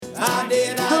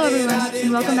everyone,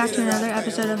 and welcome back to another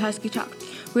episode of Husky Talk.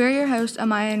 We are your hosts,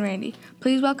 Amaya and Randy.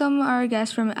 Please welcome our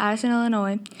guest from Addison,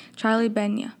 Illinois, Charlie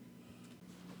Benya.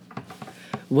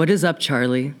 What is up,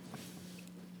 Charlie?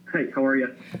 Hi, how are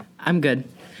you? I'm good.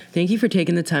 Thank you for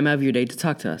taking the time out of your day to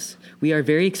talk to us. We are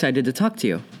very excited to talk to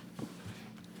you.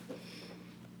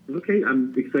 Okay,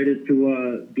 I'm excited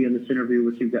to be on this interview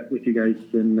with you guys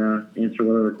and answer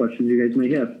whatever questions you guys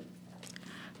may have.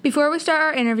 Before we start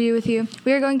our interview with you,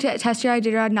 we are going to test your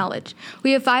Iditarod knowledge.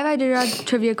 We have 5 Iditarod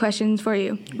trivia questions for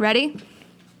you. Ready?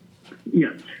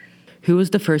 Yes. Who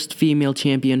was the first female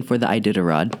champion for the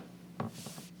Iditarod?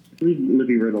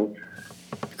 Libby Riddle.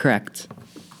 Correct.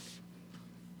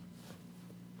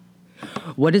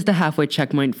 What is the halfway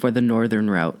checkpoint for the northern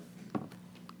route?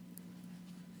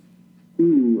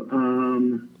 I'm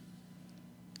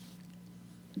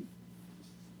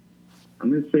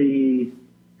going to say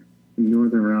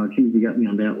northern route. Geez, you got me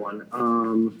on that one. I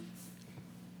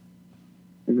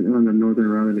haven't been on the northern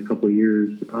route in a couple of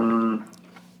years.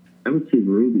 I would say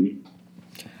Ruby.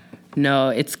 No,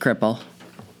 it's Cripple.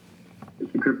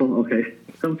 It's a Cripple? Okay.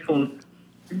 Sounds fun.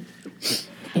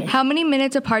 How many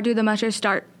minutes apart do the mushers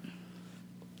start?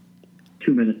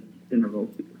 2 minutes interval.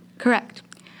 Correct.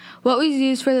 What was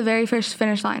used for the very first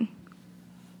finish line?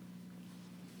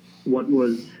 What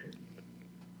was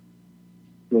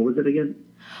it again?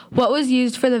 What was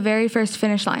used for the very first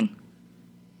finish line?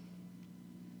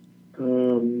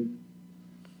 The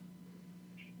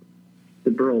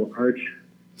Burl Arch.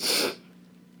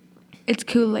 It's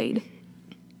Kool-Aid.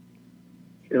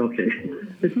 Okay.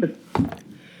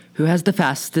 Who has the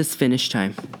fastest finish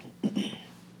time?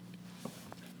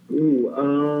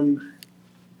 I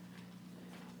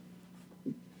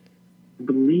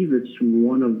believe it's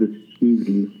one of the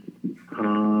Stevies.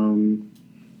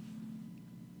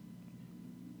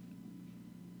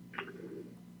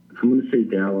 I'm going to say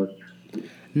Dallas.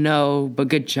 No, but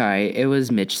good try. It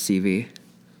was Mitch Seavey.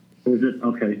 Was it?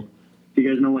 Okay. Do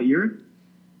you guys know what year?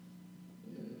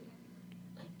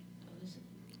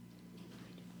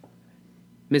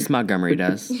 Miss Montgomery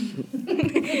does. I'm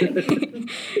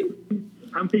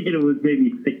thinking it was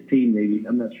maybe 16, maybe.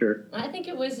 I'm not sure. I think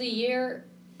it was the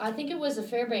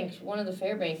Fairbanks, one of the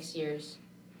Fairbanks years.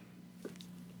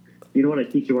 You know what? I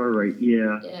think you are right.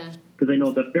 Yeah. Yeah. Because I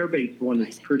know the Fairbanks one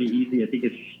is pretty easy. I think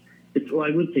it's well, I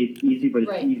wouldn't say it's easy, but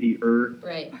it's Right. easier.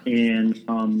 Right. And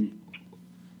I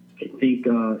think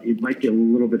it might be a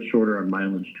little bit shorter on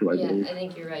mileage too, I believe. I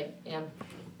think you're right. Yeah.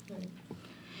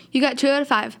 You got 2 out of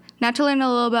 5. Now to learn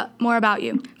a little bit more about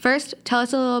you. First, tell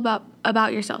us a little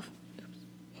about yourself.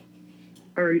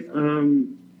 All right.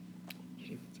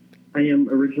 I am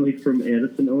originally from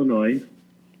Addison, Illinois,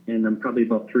 and I'm probably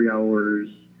about 3 hours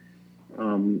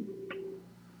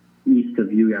east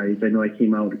of you guys. I know I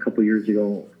came out a couple years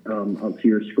ago out to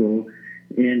your school,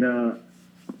 and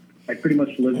I pretty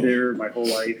much lived there my whole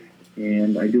life,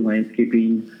 and I do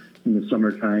landscaping in the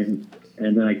summertime,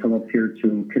 and then I come up here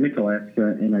to Kinnick,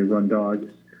 Alaska, and I run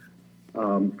dogs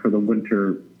for the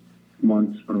winter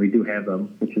months when we do have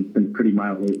them, which has been pretty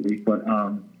mild lately, but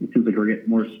it seems like we're getting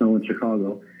more snow in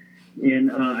Chicago.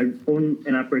 And I own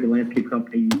and operate a landscape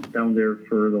company down there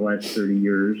for the last 30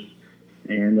 years,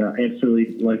 and I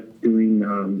absolutely like doing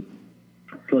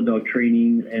sled dog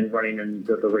training and running in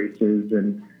the races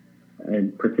and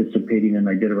participating in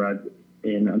Iditarod.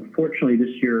 And unfortunately,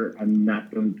 this year I'm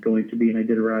not going to be in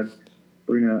Iditarod.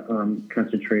 We're going to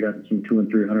concentrate on some 200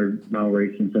 and 300 mile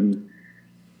races, and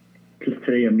just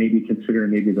today I'm maybe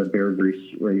considering the Bear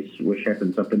Grease race, which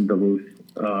happens up in Duluth.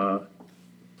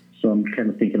 So I'm kind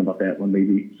of thinking about that one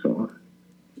maybe. So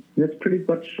that's pretty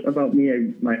much about me.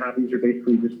 My hobbies are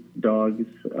basically just dogs.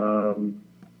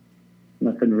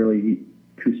 Nothing really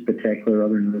too spectacular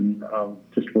other than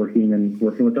just working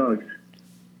with dogs.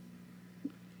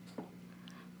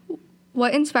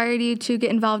 What inspired you to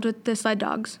get involved with the sled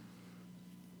dogs?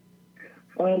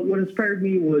 What inspired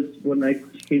me was when I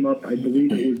first came up, I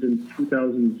believe it was in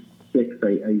 2006,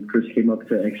 I first came up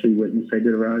to actually witness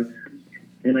Iditarod.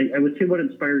 And I would say what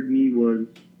inspired me was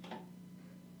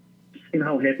seeing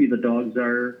how happy the dogs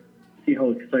are, see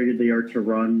how excited they are to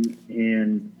run,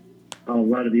 and a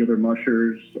lot of the other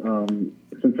mushers.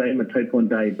 Since I am a type 1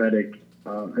 diabetic,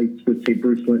 I would say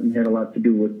Bruce Linton had a lot to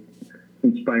do with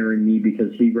inspiring me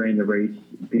because he ran the race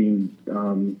being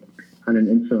on an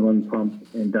insulin pump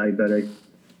and diabetic.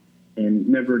 And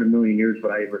never in a million years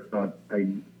would I ever thought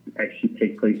I'd actually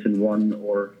take place in 1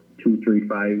 or 2, 3,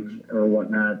 5 or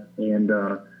whatnot. And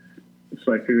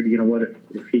so I figured, you know what, if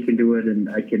he can do it and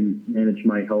I can manage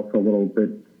my health a little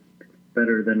bit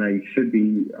better than I should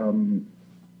be on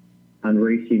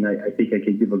racing, I think I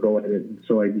could give a go at it. And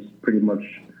so I just pretty much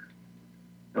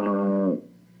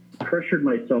pressured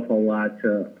myself a lot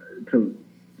to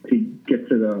get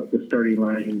to the starting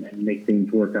line and make things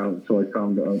work out. So I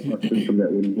found a system that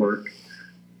would work,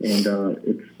 and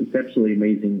it's absolutely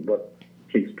amazing what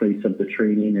takes place at the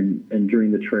training and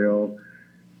during the trail.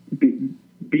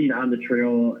 Being on the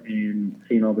trail and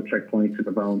seeing all the checkpoints and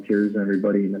the volunteers and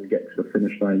everybody, and then get to the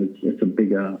finish line, it's a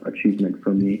big achievement for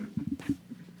me.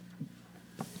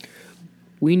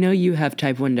 We know you have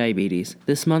type 1 diabetes.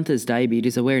 This month is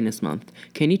Diabetes Awareness Month.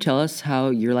 Can you tell us how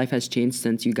your life has changed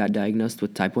since you got diagnosed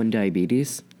with type 1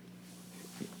 diabetes?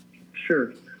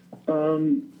 Sure. About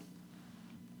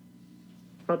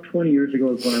 20 years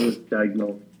ago is when I was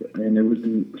diagnosed, and it was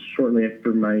shortly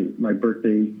after my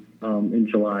birthday in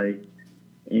July.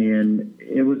 And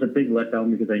it was a big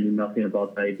letdown because I knew nothing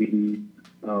about diabetes.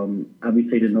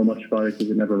 Obviously, I didn't know much about it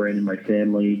because it never ran in my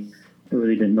family. I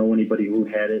really didn't know anybody who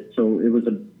had it. So it was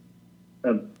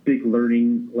a big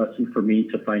learning lesson for me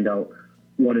to find out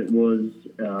what it was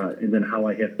and then how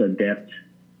I have to adapt.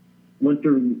 Went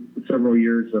through several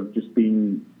years of just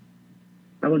being,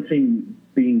 I wouldn't say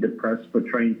being depressed, but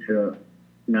trying to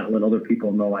not let other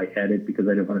people know I had it because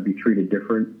I didn't want to be treated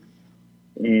different.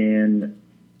 And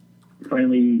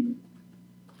finally,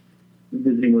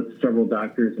 visiting with several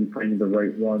doctors and finding the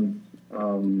right ones,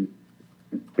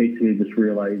 basically just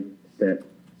realized that,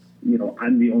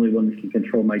 I'm the only one that can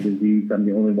control my disease. I'm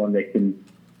the only one that can,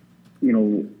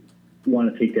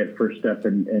 want to take that first step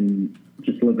and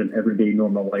just live an everyday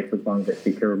normal life as long as I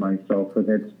take care of myself. And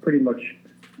that's pretty much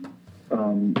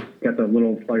got that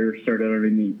little fire started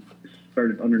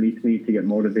underneath me to get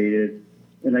motivated.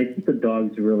 And I think the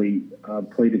dogs really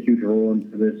played a huge role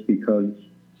into this because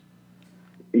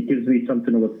it gives me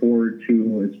something to look forward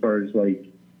to as far as like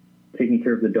taking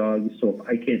care of the dogs. So if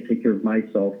I can't take care of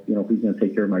myself, who's going to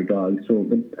take care of my dog? So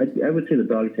I would say the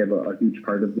dogs have a huge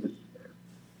part of this,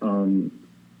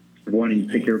 wanting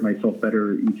to take care of myself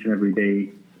better each and every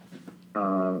day.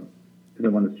 Because I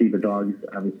want to see the dogs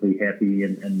obviously happy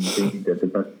and they need the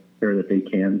best care that they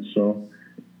can. So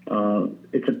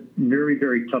it's a very,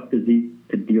 very tough disease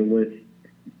to deal with.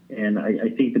 And I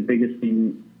think the biggest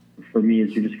thing for me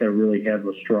is you just got to really have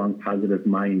a strong, positive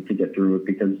mind to get through it,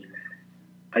 because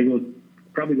I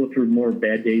probably go through more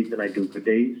bad days than I do good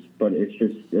days, but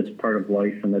it's part of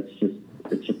life, and it's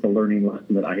just a learning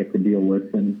lesson that I have to deal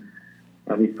with. And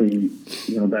obviously,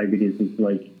 diabetes is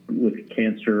like with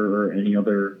cancer or any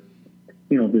other,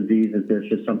 disease, there's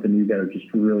just something you got to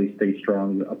just really stay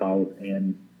strong about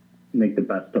and make the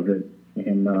best of it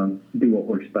and do what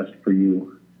works best for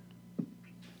you.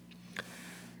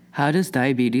 How does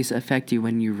diabetes affect you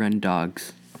when you run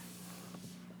dogs?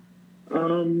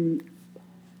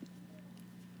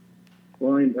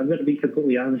 Well, I'm going to be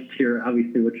completely honest here,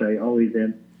 obviously, which I always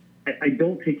am. I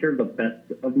don't take care of the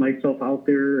best of myself out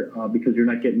there because you're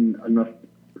not getting enough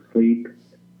sleep.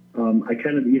 I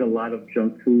kind of eat a lot of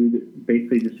junk food,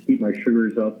 basically just to keep my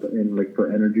sugars up and like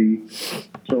for energy.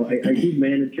 So I do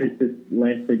manage it. This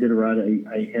last I did around,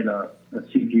 I had a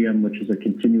CGM, which is a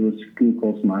continuous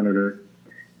glucose monitor.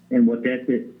 And what that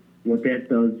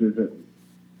does is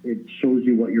it shows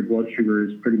you what your blood sugar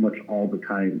is pretty much all the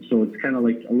time. So it's kind of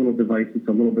like a little device. It's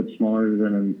a little bit smaller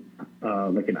than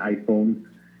like an iPhone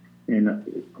and a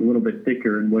little bit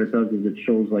thicker. And what it does is it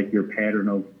shows like your pattern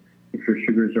of if your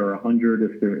sugars are 100,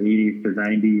 if they're 80, if they're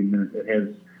 90, and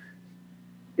then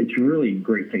it's really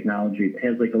great technology. It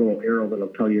has like a little arrow that'll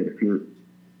tell you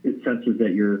it senses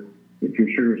that if your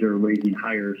sugars are raising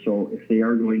higher. So if they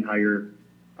are going higher,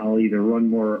 I'll either run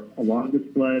more along the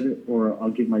sled or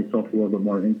I'll give myself a little bit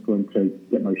more insulin to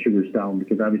get my sugars down,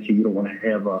 because obviously you don't want to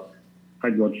have a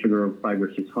high blood sugar of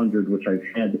 500 or 600, which I've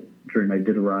had during my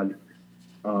Iditarod.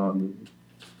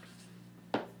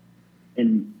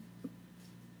 And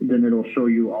then it'll show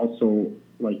you also,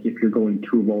 like, if you're going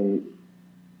too low.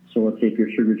 So let's say if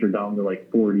your sugars are down to like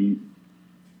 40,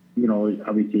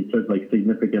 obviously it says like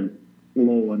significant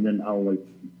low, and then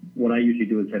what I usually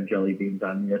do is have jelly beans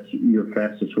on. That's your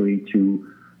fastest way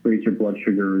to raise your blood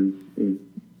sugar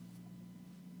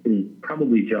is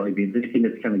probably jelly beans. Anything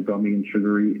that's kind of gummy and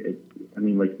sugary.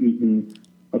 Like eating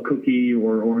a cookie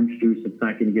or orange juice, it's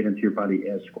not going to get into your body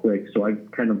as quick. So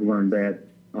I've kind of learned that.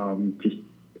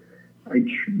 I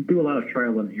do a lot of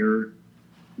trial and error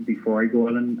before I go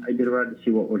out and I Iditarod to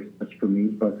see what works best for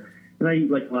me. And I eat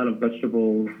like a lot of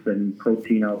vegetables and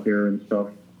protein out there and stuff.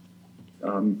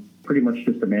 Pretty much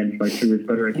just to manage my sugars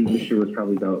better. I think this year was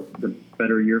probably the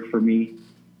better year for me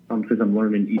because I'm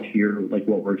learning each year like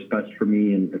what works best for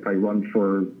me, and if I run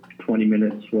for 20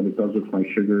 minutes, what it does with my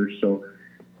sugars. So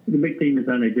the big thing is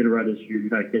on Iditarod is you're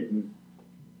not getting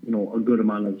a good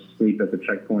amount of sleep at the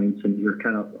checkpoints, and your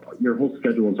whole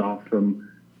schedule is off from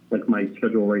like my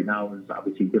schedule right now is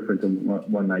obviously different than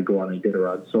when I go on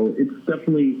Iditarod. So it's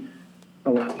definitely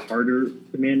a lot harder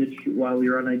to manage while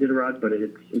you're on Iditarod, but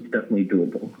it's definitely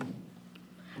doable.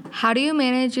 How do you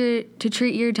manage to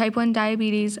treat your type 1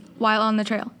 diabetes while on the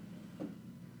trail?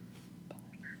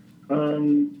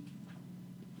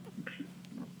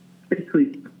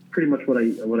 Basically, pretty much what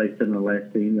I said in the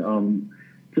last thing.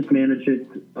 Just manage it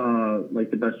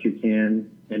like the best you can,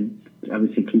 and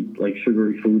obviously keep like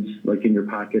sugary foods like in your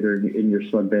pocket or in your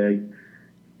sled bag,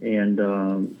 and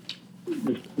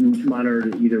just monitor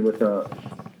it either with a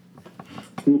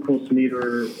glucose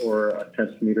meter or a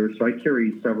test meter. So I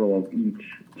carry several of each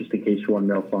just in case one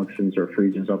malfunctions or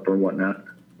freezes up or whatnot.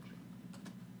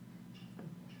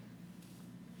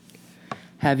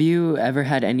 Have you ever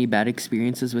had any bad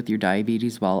experiences with your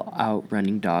diabetes while out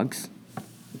running dogs?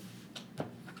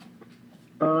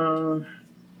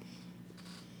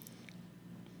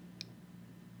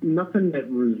 Nothing that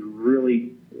was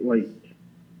really like,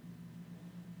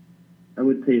 I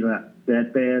would say that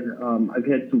bad. I've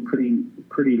had some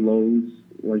pretty lows.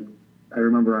 Like I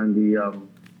remember on the,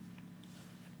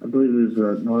 I believe it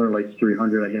was a Northern Lights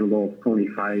 300. I had a low of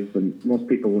 25, and most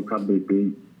people would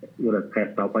have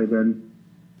passed out by then.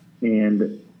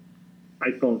 And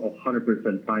I felt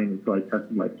 100% fine until I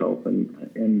tested myself,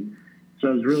 and so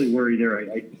I was really worried there.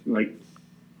 I like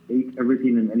ate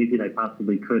everything and anything I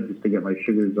possibly could just to get my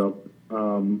sugars up.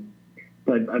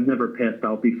 But I've never passed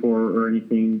out before or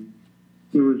anything.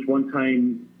 There was one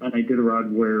time on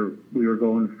Iditarod where we were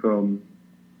going from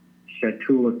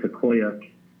Chatula to Koyak,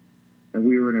 and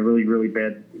we were in a really, really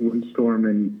bad windstorm,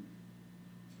 and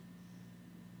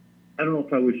I don't know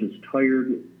if I was just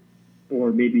tired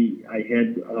or maybe I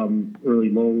had really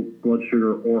low blood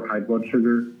sugar or high blood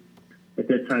sugar. At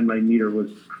that time, my meter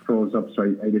was froze up, so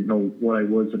I didn't know what I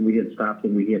was, and we had stopped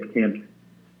and we had camped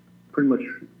pretty much,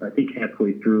 I think,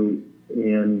 halfway through.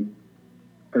 And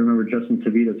I remember Justin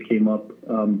Tavitas came up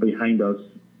behind us,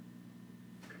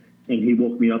 and he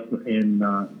woke me up and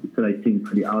he said I seemed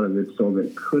pretty out of it, so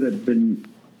that could have been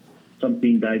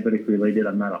something diabetic related.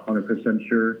 I'm not 100%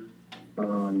 sure.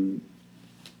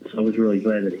 So I was really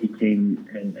glad that he came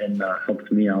and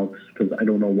helped me out, because I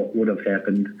don't know what would have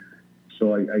happened.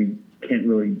 So I can't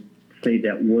really say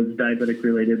that was diabetic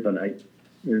related, but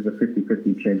there's a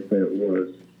 50-50 chance that it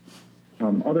was.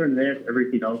 Other than that,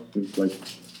 everything else is like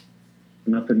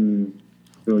nothing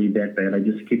really that bad. I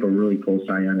just keep a really close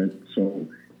eye on it, so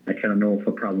I kind of know if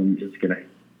a problem is going to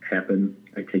happen.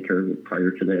 I take care of it prior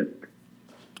to that.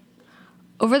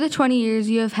 Over the 20 years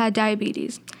you have had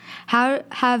diabetes, how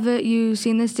have you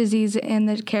seen this disease and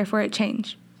the care for it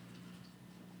change?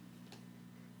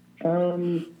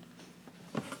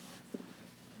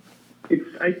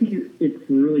 I think it's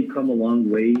really come a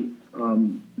long way.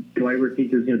 Do I ever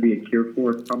think there's going to be a cure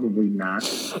for it? Probably not.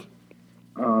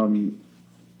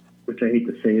 Which I hate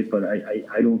to say it, but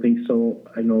I don't think so.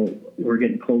 I know we're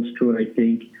getting close to it.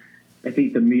 I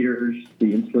think the meters,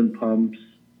 the insulin pumps,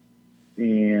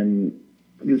 and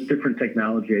just different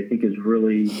technology, I think, is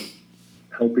really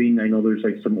helping. I know there's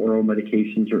like some oral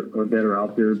medications or that are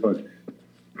out there, but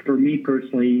for me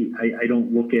personally, I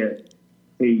don't look at,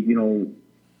 hey,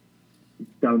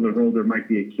 down the road there might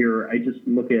be a cure. I just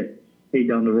look at, hey,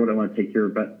 down the road I want to take care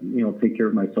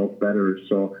of myself better.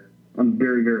 So I'm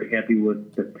very, very happy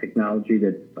with the technology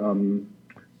that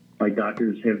my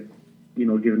doctors have,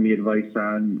 given me advice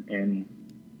on, and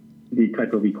the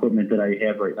type of equipment that I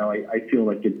have right now. I feel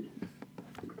like it's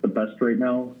the best right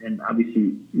now, and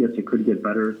obviously, yes, it could get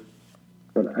better.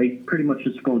 But I pretty much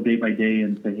just go day by day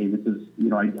and say, hey, this is,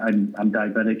 I'm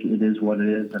diabetic. It is what it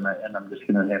is, and I'm just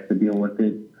going to have to deal with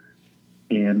it.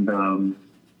 And,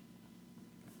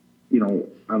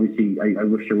 obviously, I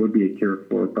wish there would be a cure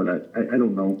for it, but I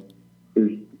don't know.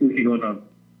 We could go on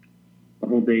a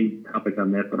whole day topic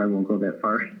on that, but I won't go that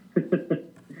far.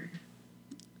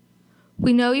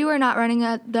 We know you are not running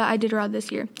at the Iditarod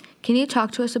this year. Can you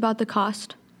talk to us about the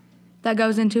cost that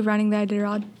goes into running the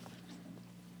Iditarod?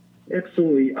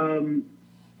 Absolutely.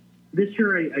 This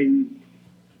year,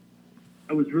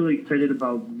 I was really excited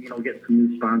about getting some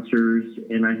new sponsors,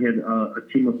 and I had a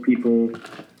team of people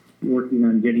working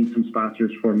on getting some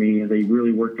sponsors for me, and they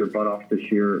really worked their butt off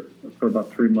this year for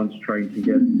about 3 months trying to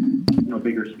get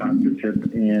bigger sponsorship,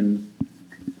 and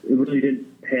it really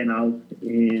didn't pan out.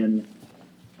 And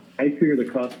I figure the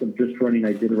cost of just running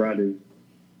Iditarod is,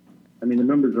 the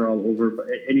numbers are all over, but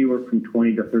anywhere from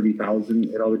 20 to 30,000.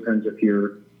 It all depends if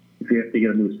you have to get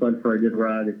a new sled for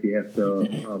Iditarod, if you have to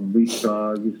lease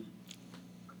dogs.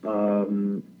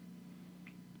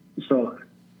 So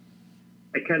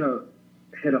I kind of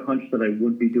had a hunch that I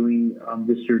would be doing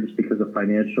this year just because of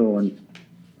financial, and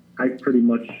I pretty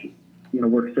much,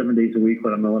 work 7 days a week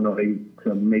when I'm in Illinois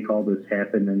to make all this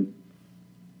happen. And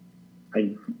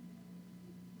I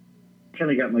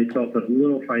kind of got myself a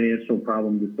little financial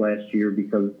problem this last year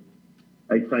because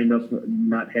I signed up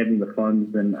not having the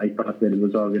funds, and I thought that it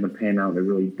was all going to pan out. It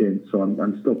really didn't. So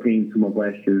I'm still paying some of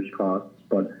last year's costs,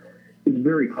 but it's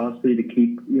very costly to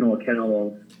keep, a kennel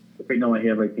of, right now I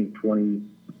have, I think,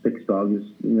 26 dogs.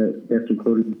 That's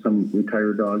including some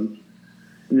retired dogs.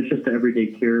 And it's just the everyday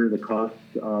care, the costs,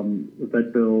 the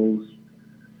vet bills,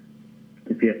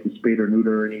 if you have to spay or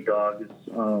neuter any dogs.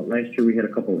 Last year we had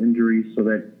a couple injuries, so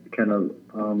that kind of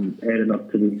added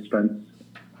up to the expense.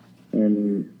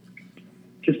 And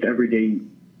just everyday,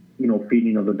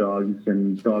 feeding of the dogs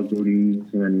and dog booties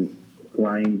and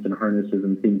lines and harnesses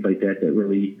and things like that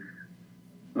really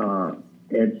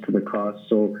adds to the cost.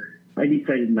 So I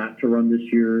decided not to run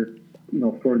this year,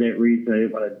 for that reason. I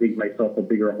didn't want to dig myself a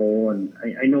bigger hole. And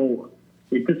I know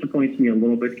it disappoints me a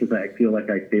little bit because I feel like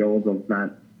I failed of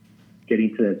not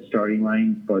getting to that starting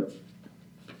line. But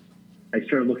I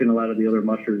started looking at a lot of the other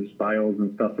mushers bios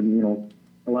and stuff, and,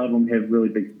 a lot of them have really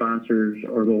big sponsors,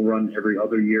 or they'll run every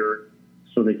other year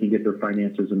so they can get their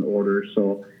finances in order.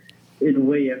 So in a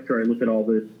way, after I look at all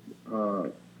this,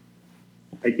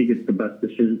 I think it's the best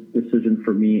decision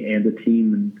for me and the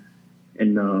team.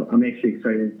 And I'm actually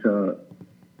excited to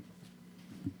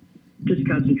just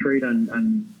concentrate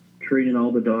on training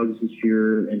all the dogs this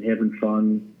year and having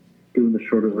fun, doing the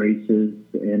shorter races,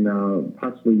 and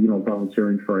possibly,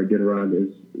 volunteering for Iditarod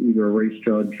as either a race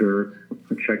judge or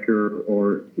a checker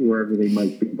or wherever they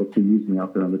might be able to use me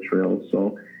out there on the trail.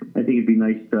 So I think it'd be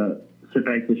nice to sit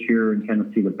back this year and kind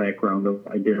of see the background of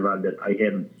Iditarod that I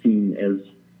haven't seen as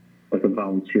like a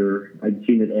volunteer. I've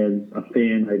seen it as a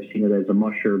fan, I've seen it as a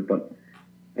musher, but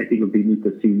I think it would be neat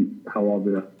to see how all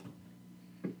the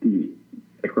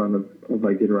background of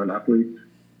Iditarod operates.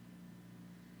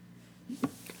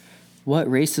 What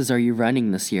races are you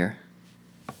running this year?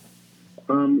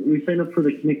 We signed up for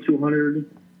the Knik 200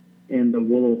 and the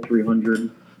Willow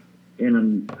 300,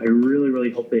 and I really,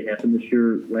 really hope they happen this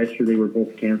year. Last year they were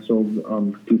both canceled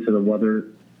due to the weather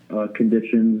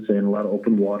conditions and a lot of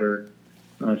open water,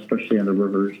 especially on the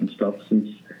rivers and stuff.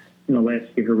 Since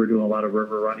last year we're doing a lot of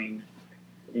river running,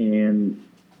 and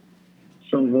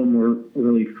some of them were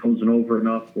really frozen over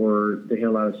enough, or they had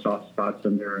a lot of soft spots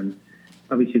in there. And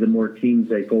obviously, the more teams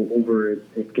that go over it,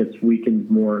 it gets weakened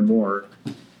more and more.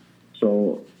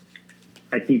 So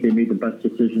I think they made the best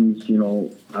decisions,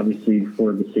 obviously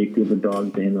for the safety of the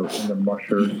dogs and the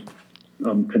mushers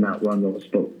to not run those.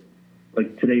 But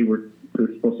like today, we're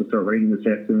supposed to start raining this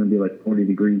afternoon and be like 40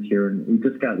 degrees here. And we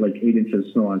just got like 8 inches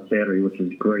of snow on Saturday, which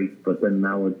is great. But then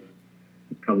now it's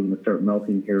probably going to start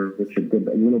melting here, which it did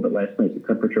a little bit last night. The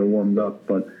temperature warmed up,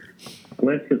 but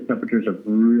Alaska's temperatures have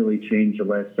really changed the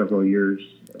last several years.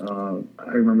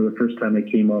 I remember the first time I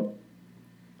came up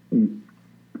in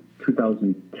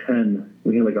 2010,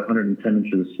 we had like 110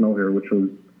 inches of snow here, which was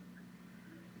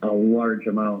a large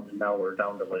amount, and now we're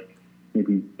down to like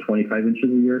maybe 25 inches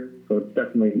a year. So it's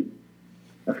definitely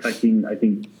affecting, I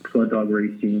think, sled dog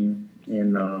racing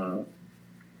and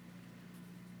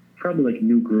probably like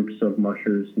new groups of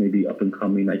mushers maybe up and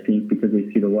coming, I think, because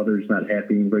they see the weather's not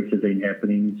happening, races ain't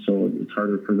happening, so it's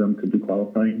harder for them to do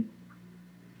qualifying.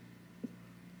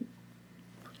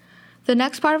 The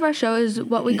next part of our show is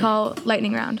what we call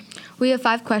Lightning Round. We have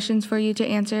 5 questions for you to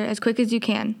answer as quick as you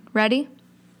can. Ready?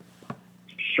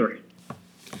 Sure.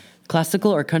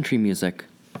 Classical or country music?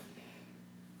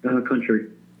 Country.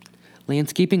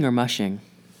 Landscaping or mushing?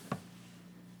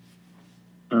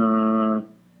 I'd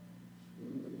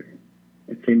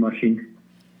say mushing.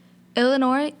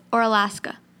 Illinois or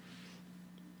Alaska?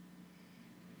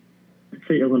 I'd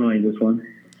say Illinois in this one.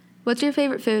 What's your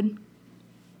favorite food?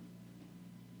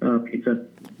 Pizza.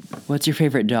 What's your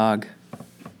favorite dog?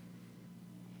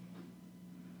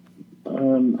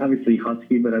 Obviously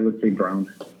husky, but I would say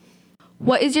brown.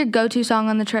 What is your go-to song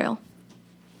on the trail?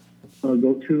 I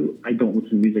don't listen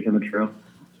to music on the trail.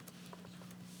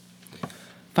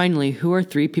 Finally, who are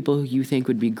 3 people who you think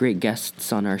would be great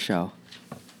guests on our show?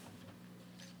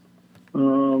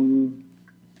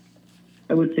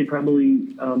 I would say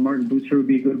probably Martin Booster would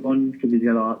be a good one because he's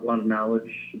got a lot of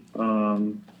knowledge.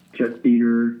 Jeff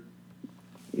Dieter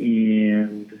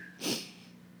and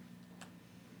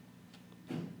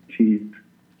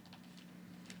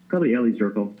probably Ellie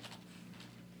Zirkle.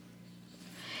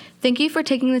 Thank you for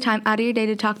taking the time out of your day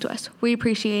to talk to us. We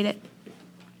appreciate it.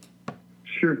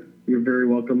 Sure. You're very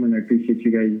welcome, and I appreciate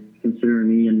you guys considering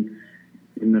me and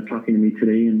talking to me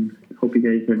today, and hope you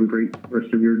guys have a great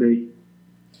rest of your day.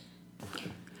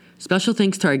 Special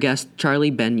thanks to our guest,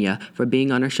 Charlie Benya, for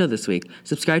being on our show this week.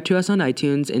 Subscribe to us on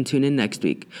iTunes and tune in next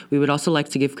week. We would also like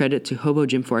to give credit to Hobo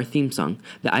Jim for our theme song,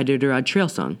 the Iditarod Trail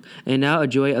song. And now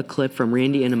enjoy a clip from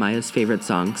Randy and Amaya's favorite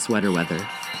song, Sweater Weather.